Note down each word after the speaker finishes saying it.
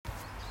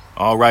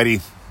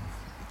Alrighty,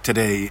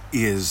 today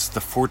is the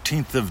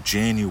 14th of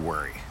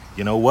January.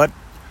 You know what?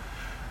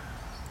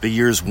 The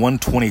year's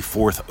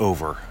 124th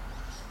over.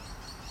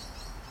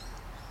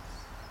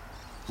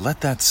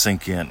 Let that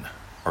sink in.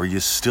 Are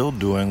you still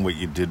doing what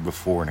you did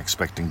before and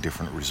expecting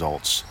different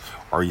results?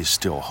 Are you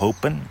still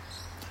hoping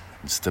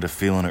instead of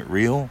feeling it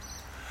real?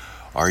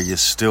 Are you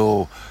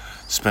still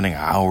spending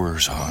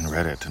hours on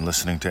Reddit and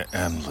listening to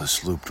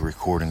endless looped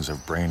recordings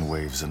of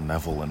brainwaves and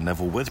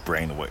Neville with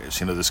brainwaves?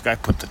 You know, this guy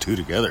put the two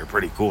together.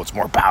 Pretty cool. It's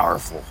more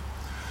powerful.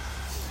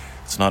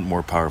 It's not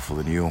more powerful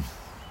than you.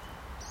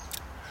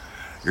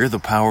 You're the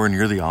power and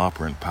you're the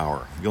operant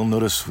power. You'll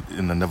notice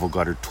in the Neville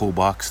Goddard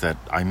toolbox that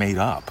I made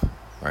up,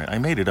 right? I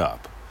made it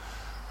up,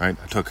 right?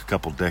 I took a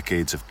couple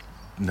decades of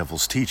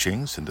Neville's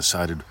teachings and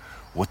decided,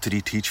 what did he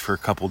teach for a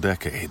couple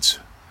decades?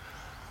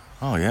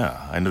 Oh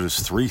yeah, I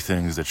noticed 3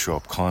 things that show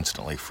up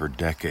constantly for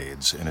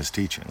decades in his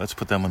teaching. Let's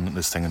put them in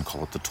this thing and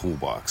call it the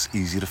toolbox.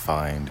 Easy to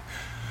find.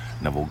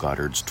 Neville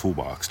Goddard's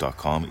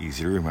toolbox.com.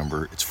 Easy to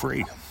remember. It's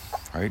free,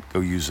 right? Go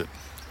use it.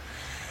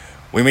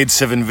 We made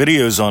 7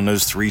 videos on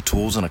those 3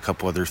 tools and a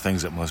couple other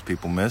things that most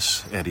people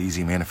miss at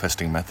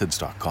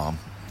easymanifestingmethods.com.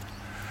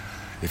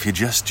 If you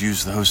just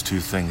use those 2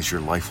 things, your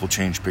life will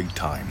change big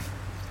time.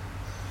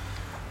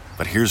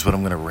 But here's what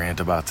I'm going to rant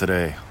about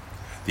today.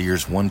 The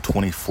year's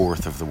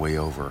 124th of the way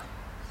over.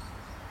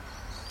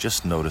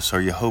 Just notice,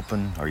 are you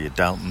hoping, are you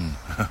doubting,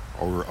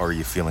 or are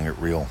you feeling it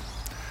real?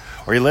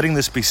 Are you letting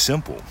this be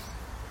simple?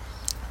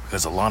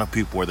 Because a lot of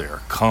people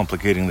are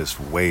complicating this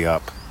way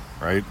up,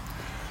 right?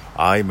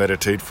 I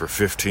meditate for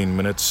 15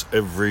 minutes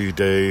every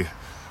day.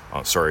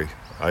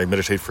 I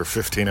meditate for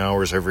 15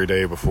 hours every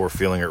day before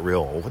feeling it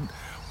real.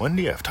 When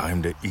do you have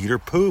time to eat or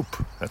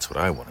poop? That's what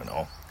I want to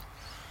know.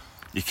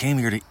 You came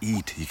here to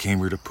eat, you came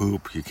here to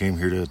poop, you came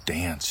here to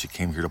dance, you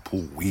came here to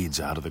pull weeds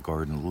out of the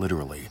garden,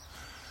 literally.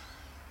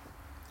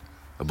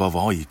 Above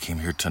all, you came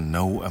here to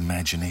no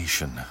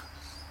imagination.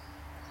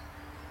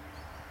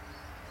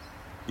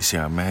 You see,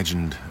 I'm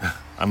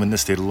in this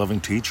state of loving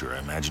teacher. I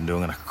imagined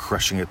doing a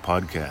Crushing It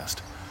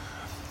podcast.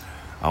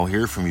 I'll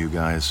hear from you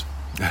guys,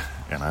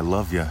 and I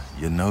love you.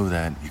 You know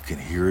that. You can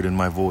hear it in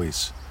my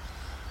voice.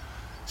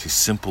 See,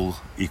 simple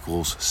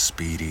equals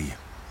speedy.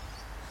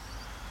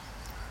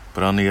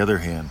 But on the other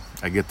hand,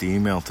 I get the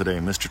email today,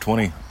 Mr.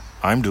 20,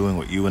 I'm doing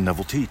what you and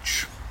Neville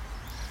teach.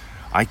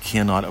 I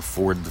cannot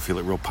afford the Feel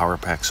It Real Power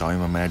Pack, so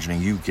I'm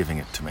imagining you giving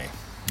it to me.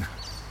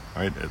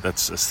 All right,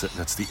 that's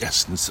the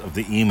essence of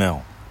the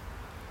email.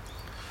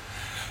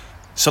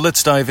 So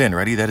let's dive in.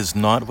 Ready? That is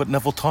not what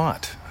Neville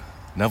taught.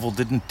 Neville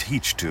didn't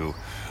teach to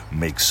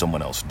make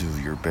someone else do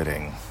your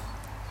bidding.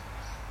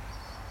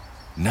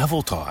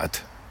 Neville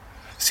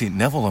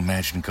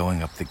imagined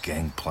going up the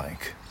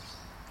gangplank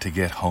to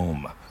get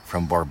home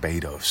from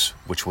Barbados,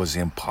 which was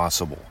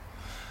impossible.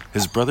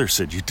 His brother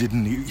said, you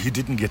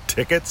didn't get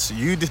tickets?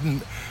 You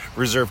didn't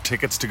reserve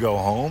tickets to go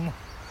home?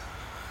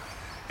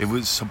 It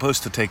was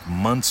supposed to take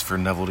months for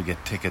Neville to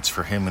get tickets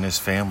for him and his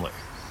family.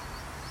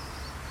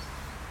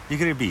 You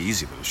could be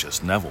easy if it was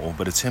just Neville,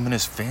 but it's him and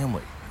his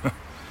family.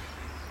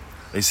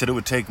 They said it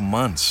would take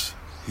months.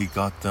 He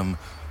got them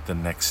the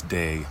next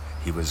day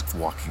he was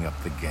walking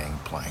up the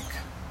gangplank.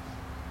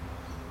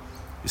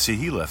 You see,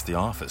 he left the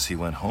office, he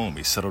went home,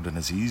 he settled in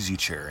his easy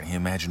chair, and he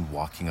imagined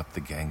walking up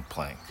the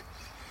gangplank.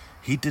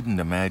 He didn't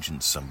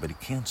imagine somebody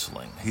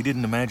canceling. He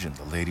didn't imagine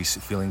the lady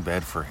feeling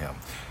bad for him.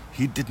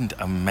 He didn't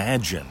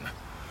imagine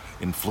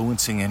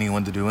influencing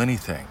anyone to do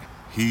anything.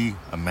 He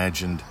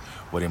imagined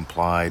what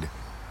implied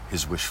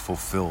his wish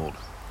fulfilled.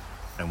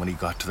 And when he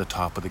got to the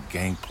top of the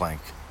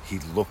gangplank, he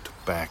looked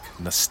back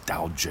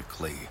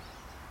nostalgically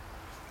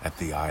at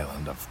the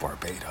island of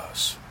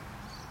Barbados.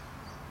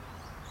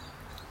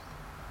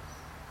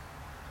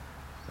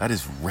 That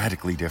is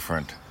radically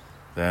different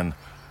than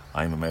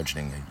I'm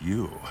imagining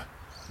you,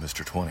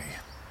 Mr. 20,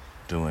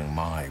 doing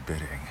my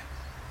bidding.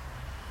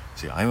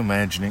 See,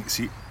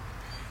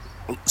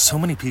 so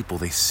many people,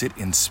 they sit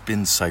in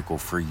spin cycle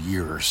for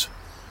years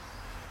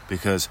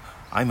because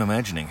I'm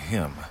imagining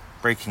him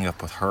breaking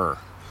up with her.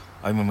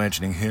 I'm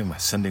imagining him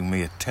sending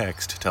me a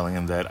text telling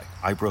him that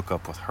I broke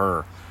up with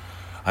her.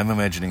 I'm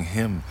imagining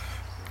him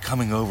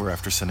coming over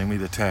after sending me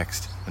the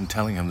text and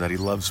telling him that he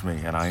loves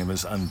me and I am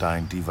his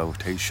undying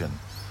devotion.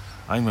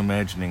 I'm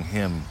imagining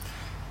him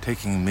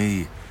taking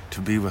me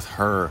to be with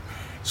her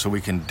so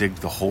we can dig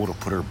the hole to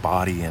put her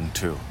body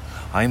into.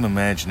 I'm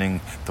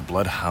imagining the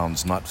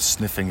bloodhounds not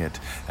sniffing it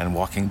and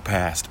walking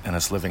past and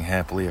us living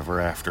happily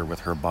ever after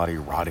with her body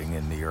rotting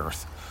in the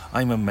earth.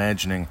 I'm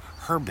imagining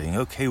her being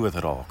okay with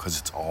it all because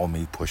it's all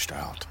me pushed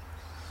out.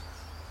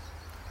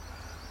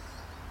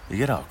 You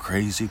get how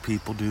crazy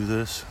people do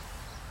this?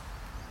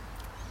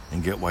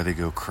 And get why they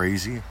go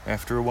crazy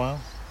after a while?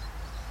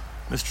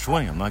 Mr.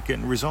 20, I'm not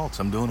getting results.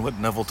 I'm doing what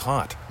Neville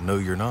taught. No,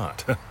 you're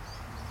not.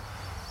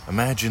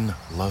 Imagine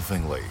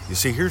lovingly. You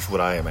see, here's what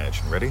I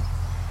imagine. Ready?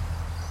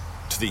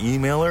 To the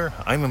emailer,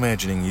 I'm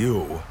imagining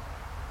you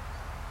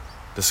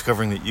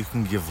discovering that you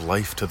can give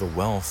life to the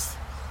wealth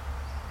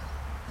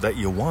that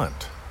you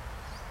want.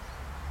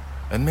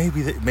 And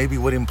maybe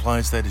what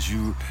implies that is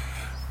you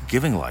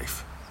giving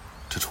life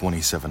to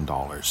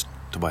 $27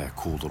 to buy a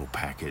cool little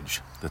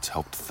package that's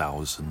helped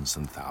thousands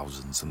and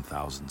thousands and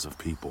thousands of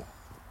people.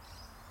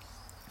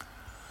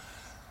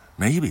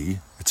 Maybe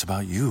it's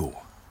about you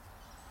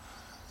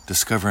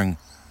discovering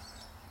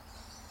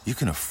you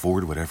can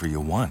afford whatever you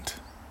want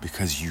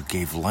because you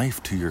gave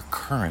life to your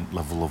current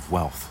level of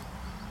wealth.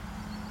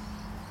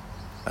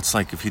 That's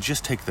like if you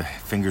just take the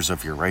fingers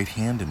of your right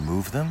hand and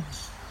move them,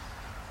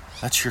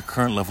 that's your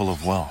current level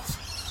of wealth.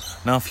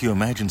 Now, if you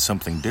imagine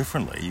something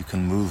differently, you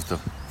can move the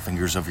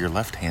fingers of your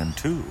left hand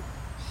too.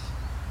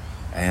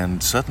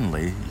 And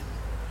suddenly,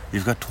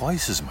 you've got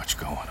twice as much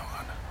going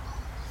on.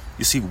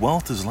 You see,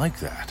 wealth is like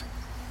that.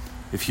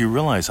 If you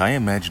realize I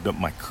imagined up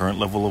my current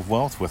level of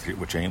wealth,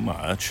 which ain't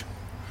much,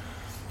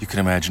 you can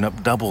imagine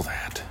up double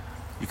that.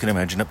 You can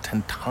imagine up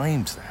 10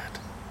 times that.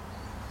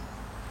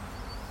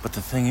 But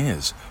the thing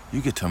is,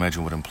 you get to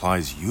imagine what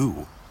implies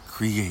you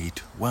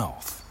create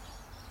wealth.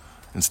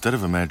 Instead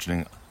of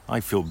imagining, I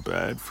feel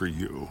bad for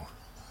you.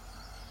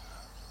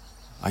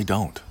 I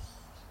don't.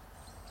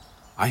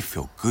 I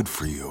feel good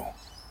for you.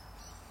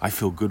 I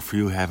feel good for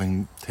you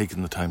having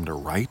taken the time to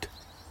write.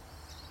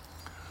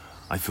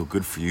 I feel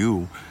good for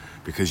you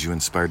because you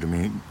inspired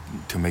me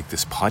to make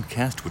this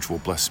podcast, which will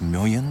bless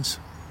millions.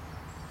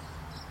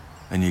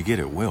 And you get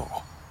it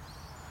will.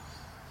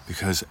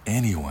 Because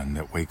anyone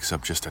that wakes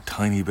up just a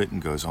tiny bit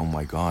and goes, oh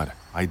my God,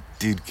 I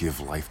did give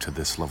life to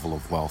this level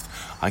of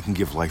wealth. I can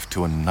give life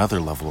to another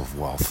level of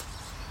wealth.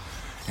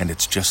 And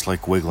it's just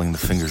like wiggling the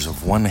fingers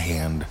of one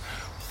hand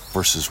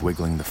versus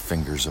wiggling the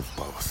fingers of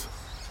both.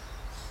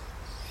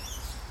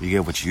 You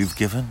get what you've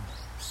given.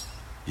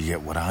 You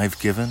get what I've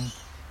given.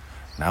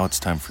 Now it's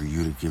time for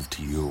you to give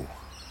to you.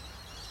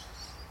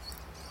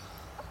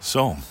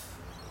 So,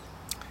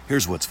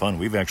 here's what's fun.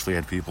 We've actually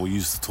had people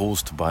use the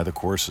tools to buy the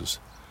courses.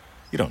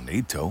 You don't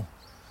need to,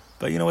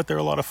 but you know what? They're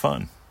a lot of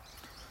fun.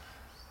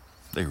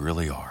 They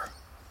really are.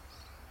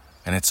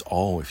 And it's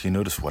all, if you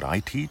notice what I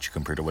teach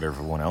compared to what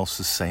everyone else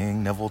is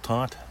saying Neville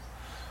taught,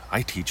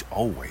 I teach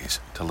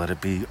always to let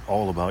it be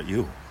all about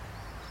you.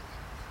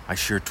 I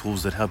share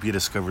tools that help you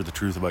discover the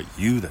truth about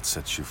you that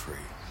sets you free.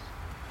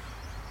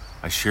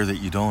 I share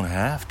that you don't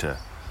have to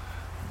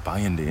buy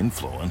into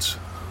influence.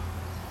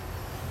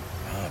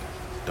 God,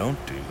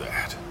 don't do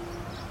that.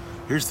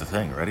 Here's the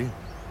thing, ready?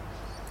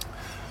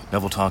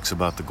 Neville talks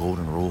about the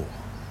golden rule.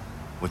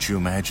 What you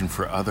imagine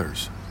for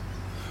others.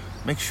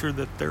 Make sure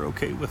that they're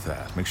okay with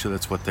that. Make sure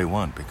that's what they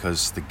want,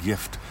 because the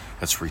gift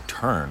that's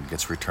returned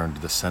gets returned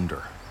to the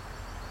sender.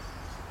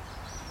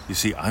 You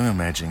see, I'm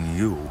imagining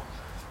you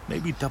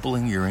maybe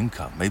doubling your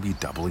income, maybe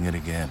doubling it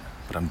again.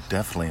 But I'm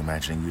definitely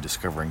imagining you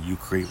discovering you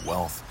create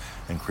wealth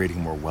and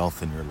creating more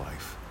wealth in your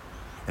life.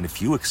 And if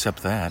you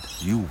accept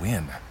that, you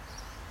win.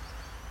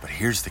 But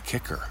here's the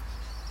kicker.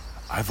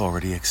 I've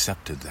already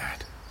accepted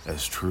that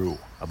as true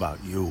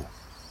about you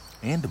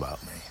and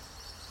about me.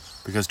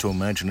 Because to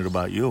imagine it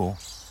about you,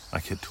 I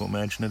get to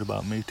imagine it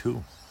about me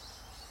too.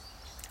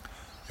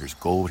 There's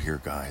gold here,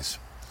 guys.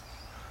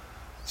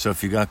 So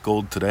if you got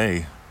gold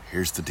today,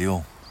 here's the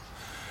deal.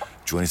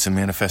 Join us at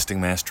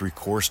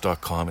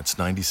ManifestingMasteryCourse.com. It's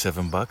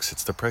 $97.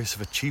 It's the price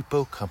of a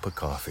cheapo cup of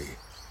coffee.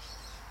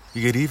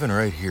 You get even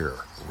right here,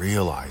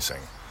 realizing,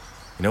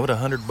 you know what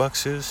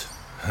 $100 is?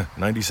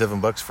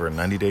 $97 for a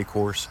 90-day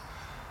course?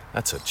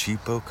 That's a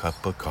cheapo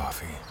cup of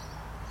coffee.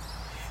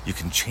 You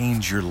can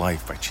change your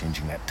life by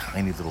changing that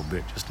tiny little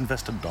bit. Just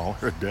invest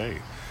 $1 a day.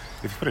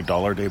 If you put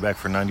 $1 a day back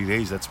for 90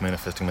 days, that's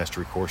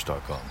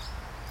ManifestingMasteryCourse.com.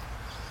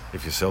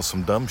 If you sell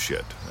some dumb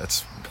shit,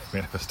 that's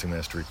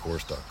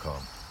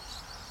ManifestingMasteryCourse.com.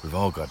 We've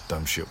all got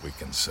dumb shit we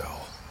can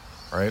sell,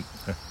 right?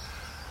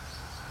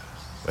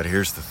 But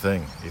here's the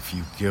thing. If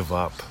you give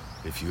up,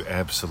 if you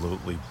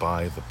absolutely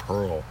buy the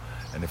pearl,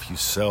 and if you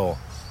sell,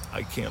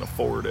 I can't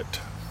afford it,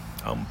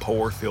 I'm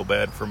poor, feel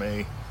bad for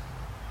me.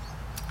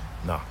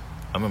 No,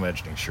 I'm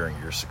imagining sharing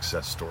your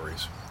success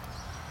stories.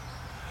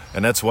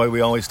 And that's why we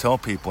always tell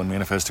people in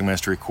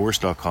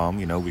ManifestingMasteryCourse.com,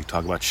 you know, we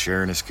talk about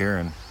sharing is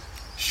caring.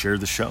 Share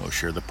the show,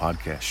 share the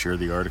podcast, share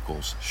the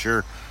articles,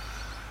 share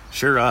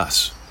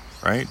us.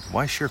 Right?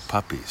 Why share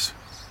puppies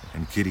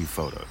and kitty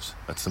photos?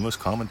 That's the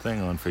most common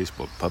thing on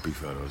Facebook, puppy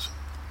photos.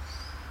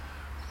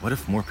 What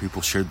if more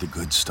people shared the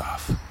good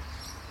stuff?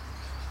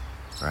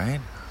 Right?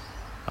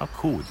 How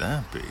cool would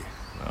that be?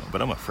 Well,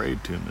 but I'm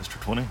afraid to,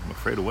 Mr. 20. I'm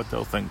afraid of what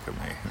they'll think of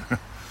me.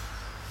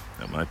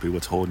 That might be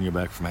what's holding you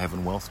back from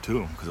having wealth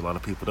too, because a lot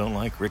of people don't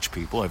like rich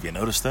people. Have you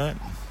noticed that?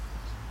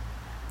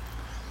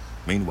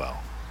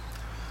 Meanwhile,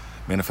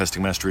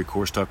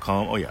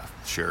 ManifestingMasteryCourse.com, oh yeah,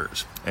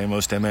 shares. And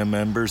most MM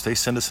members, they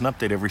send us an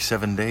update every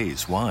 7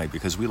 days. Why?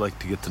 Because we like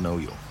to get to know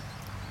you.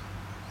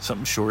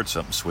 Something short,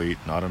 something sweet,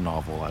 not a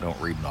novel. I don't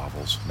read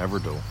novels, never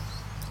do.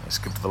 I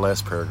skip to the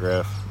last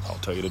paragraph. I'll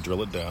tell you to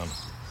drill it down.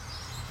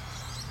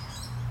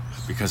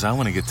 Because I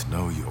want to get to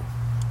know you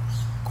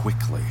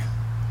quickly.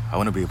 I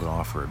want to be able to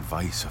offer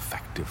advice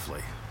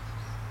effectively.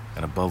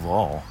 And above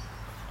all,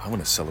 I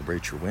want to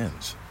celebrate your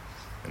wins.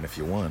 And if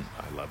you want,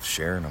 I love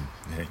sharing them.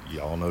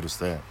 Y'all notice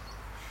that.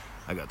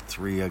 I got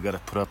 3 I got to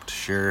put up to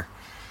share.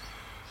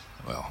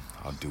 Well,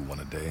 I'll do one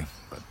a day,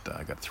 but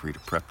I got 3 to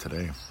prep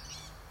today.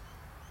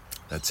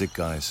 That's it,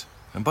 guys.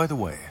 And by the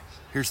way,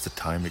 here's the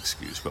time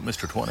excuse. But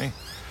Mr. 20,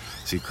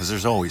 see, because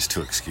there's always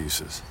 2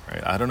 excuses,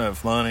 right? I don't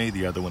have money.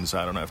 The other one's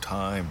I don't have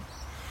time.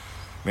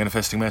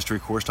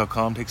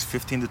 ManifestingMasteryCourse.com takes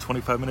 15 to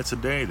 25 minutes a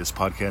day. This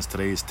podcast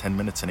today is 10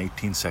 minutes and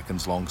 18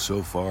 seconds long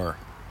so far.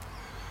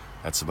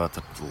 That's about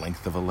the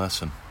length of a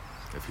lesson.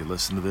 If you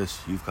listen to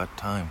this, you've got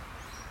time.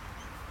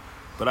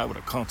 But I want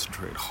to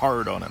concentrate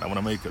hard on it. I want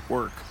to make it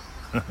work.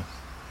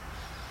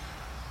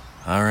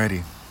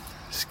 Alrighty.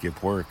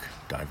 Skip work.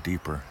 Dive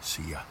deeper.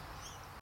 See ya.